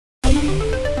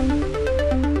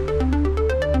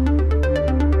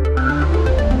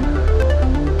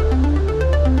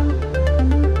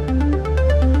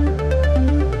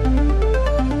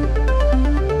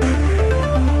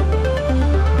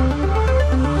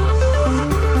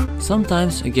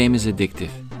Sometimes a game is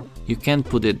addictive. You can't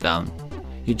put it down.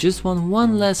 You just want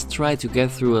one last try to get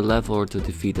through a level or to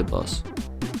defeat a boss.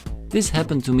 This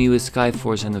happened to me with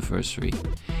Skyforce Anniversary.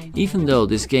 Even though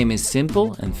this game is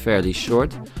simple and fairly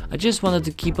short, I just wanted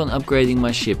to keep on upgrading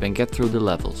my ship and get through the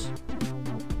levels.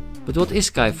 But what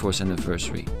is Skyforce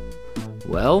Anniversary?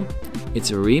 Well,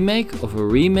 it's a remake of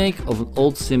an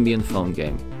old Symbian phone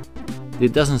game.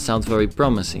 It doesn't sound very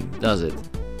promising, does it?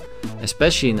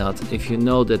 Especially not if you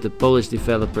know that the Polish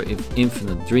developer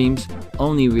Infinite Dreams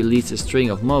only released a string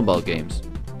of mobile games.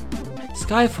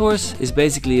 Skyforce is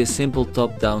basically a simple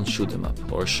top-down shoot-'em-up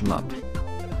or shmup.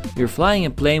 You're flying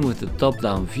a plane with a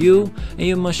top-down view and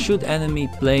you must shoot enemy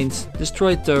planes,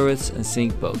 destroy turrets and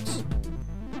sink boats.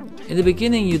 In the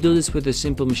beginning you do this with a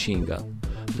simple machine gun,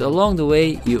 but along the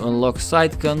way you unlock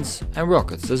side guns and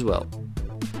rockets as well.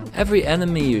 Every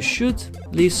enemy you shoot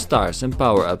leaves stars and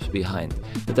power-ups behind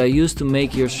that are used to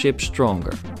make your ship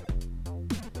stronger.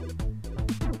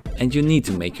 And you need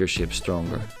to make your ship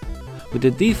stronger. With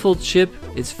the default ship,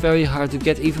 it's very hard to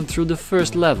get even through the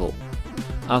first level.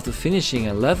 After finishing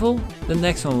a level, the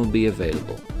next one will be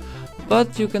available.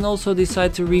 But you can also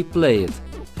decide to replay it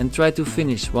and try to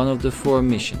finish one of the 4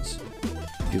 missions.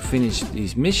 If you finish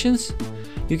these missions,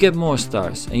 you get more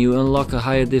stars and you unlock a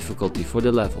higher difficulty for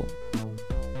the level.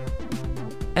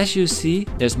 As you see,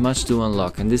 there's much to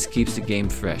unlock and this keeps the game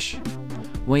fresh.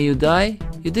 When you die,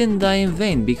 you didn't die in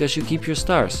vain because you keep your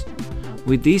stars.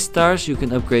 With these stars you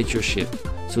can upgrade your ship,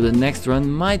 so the next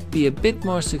run might be a bit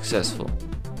more successful.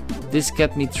 This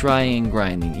kept me trying and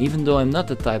grinding, even though I'm not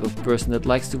the type of person that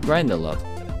likes to grind a lot.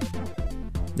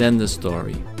 Then the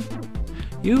story.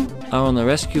 You are on a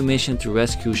rescue mission to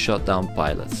rescue shot down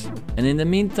pilots, and in the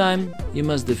meantime you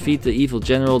must defeat the evil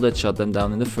general that shot them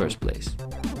down in the first place.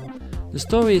 The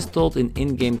story is told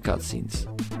in-game cutscenes,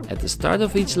 at the start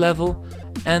of each level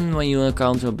and when you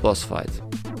encounter a boss fight,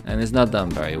 and it's not done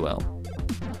very well.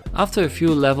 After a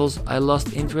few levels I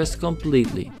lost interest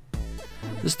completely.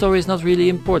 The story is not really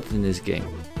important in this game.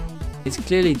 It's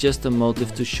clearly just a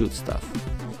motive to shoot stuff.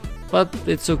 But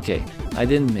it's okay, I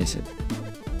didn't miss it.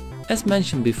 As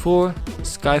mentioned before,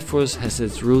 Skyforce has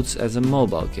its roots as a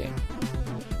mobile game.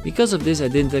 Because of this I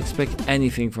didn't expect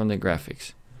anything from the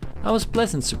graphics. I was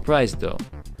pleasantly surprised though.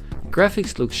 The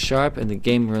graphics look sharp and the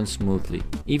game runs smoothly,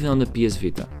 even on the PS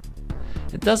Vita.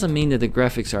 It doesn't mean that the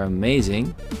graphics are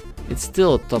amazing. It's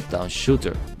still a top-down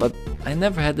shooter, but I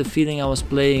never had the feeling I was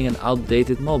playing an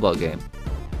outdated mobile game.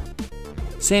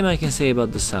 Same I can say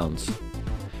about the sounds.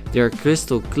 They are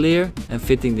crystal clear and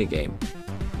fitting the game.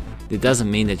 It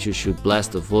doesn't mean that you should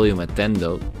blast the volume at 10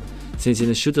 though, since in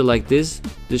a shooter like this,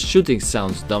 the shooting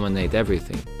sounds dominate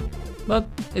everything. But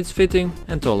it's fitting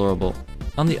and tolerable.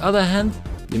 On the other hand,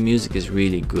 the music is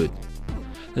really good.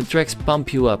 The tracks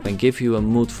pump you up and give you a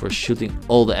mood for shooting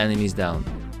all the enemies down.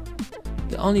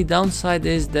 The only downside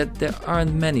is that there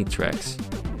aren't many tracks.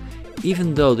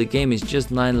 Even though the game is just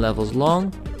 9 levels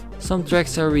long, some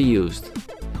tracks are reused.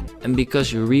 And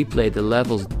because you replay the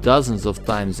levels dozens of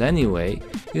times anyway,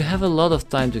 you have a lot of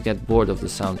time to get bored of the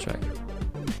soundtrack.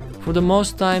 For the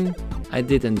most time, I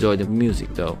did enjoy the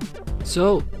music though.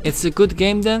 So, it's a good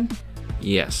game then?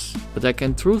 Yes, but I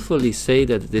can truthfully say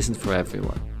that it isn't for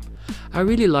everyone. I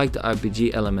really like the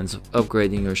RPG elements of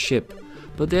upgrading your ship,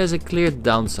 but there's a clear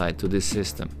downside to this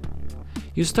system.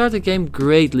 You start the game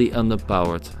greatly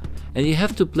underpowered, and you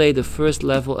have to play the first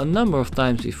level a number of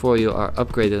times before you are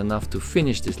upgraded enough to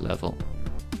finish this level.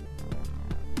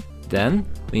 Then,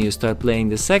 when you start playing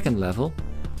the second level,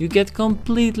 you get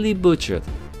completely butchered.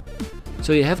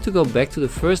 So you have to go back to the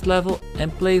first level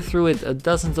and play through it a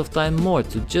dozens of times more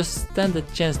to just stand a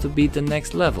chance to beat the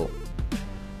next level.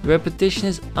 The repetition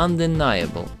is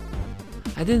undeniable.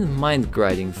 I didn't mind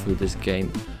grinding through this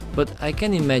game, but I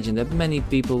can imagine that many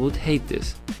people would hate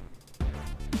this.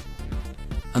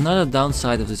 Another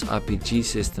downside of this RPG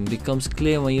system becomes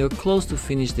clear when you're close to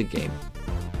finish the game,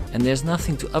 and there's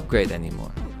nothing to upgrade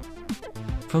anymore.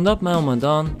 From that moment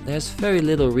on, there's very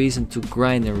little reason to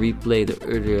grind and replay the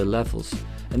earlier levels,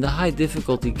 and the high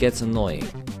difficulty gets annoying.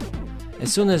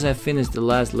 As soon as I finished the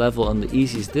last level on the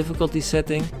easiest difficulty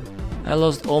setting, I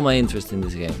lost all my interest in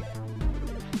this game.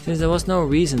 Since there was no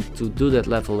reason to do that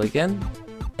level again,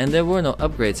 and there were no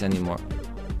upgrades anymore.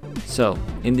 So,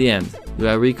 in the end, do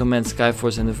I recommend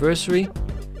Skyforce Anniversary?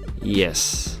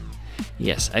 Yes.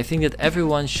 Yes, I think that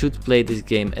everyone should play this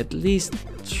game, at least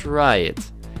try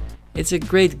it. It's a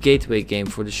great gateway game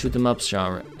for the shoot 'em up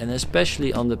genre, and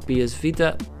especially on the PS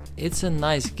Vita, it's a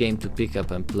nice game to pick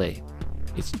up and play.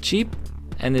 It's cheap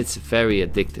and it's very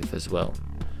addictive as well.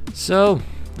 So,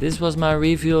 this was my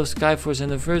review of Skyforce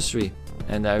Anniversary,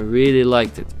 and I really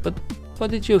liked it, but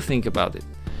what did you think about it?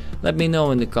 Let me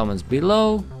know in the comments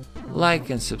below. Like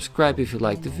and subscribe if you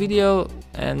liked the video,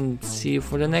 and see you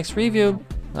for the next review.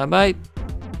 Bye bye.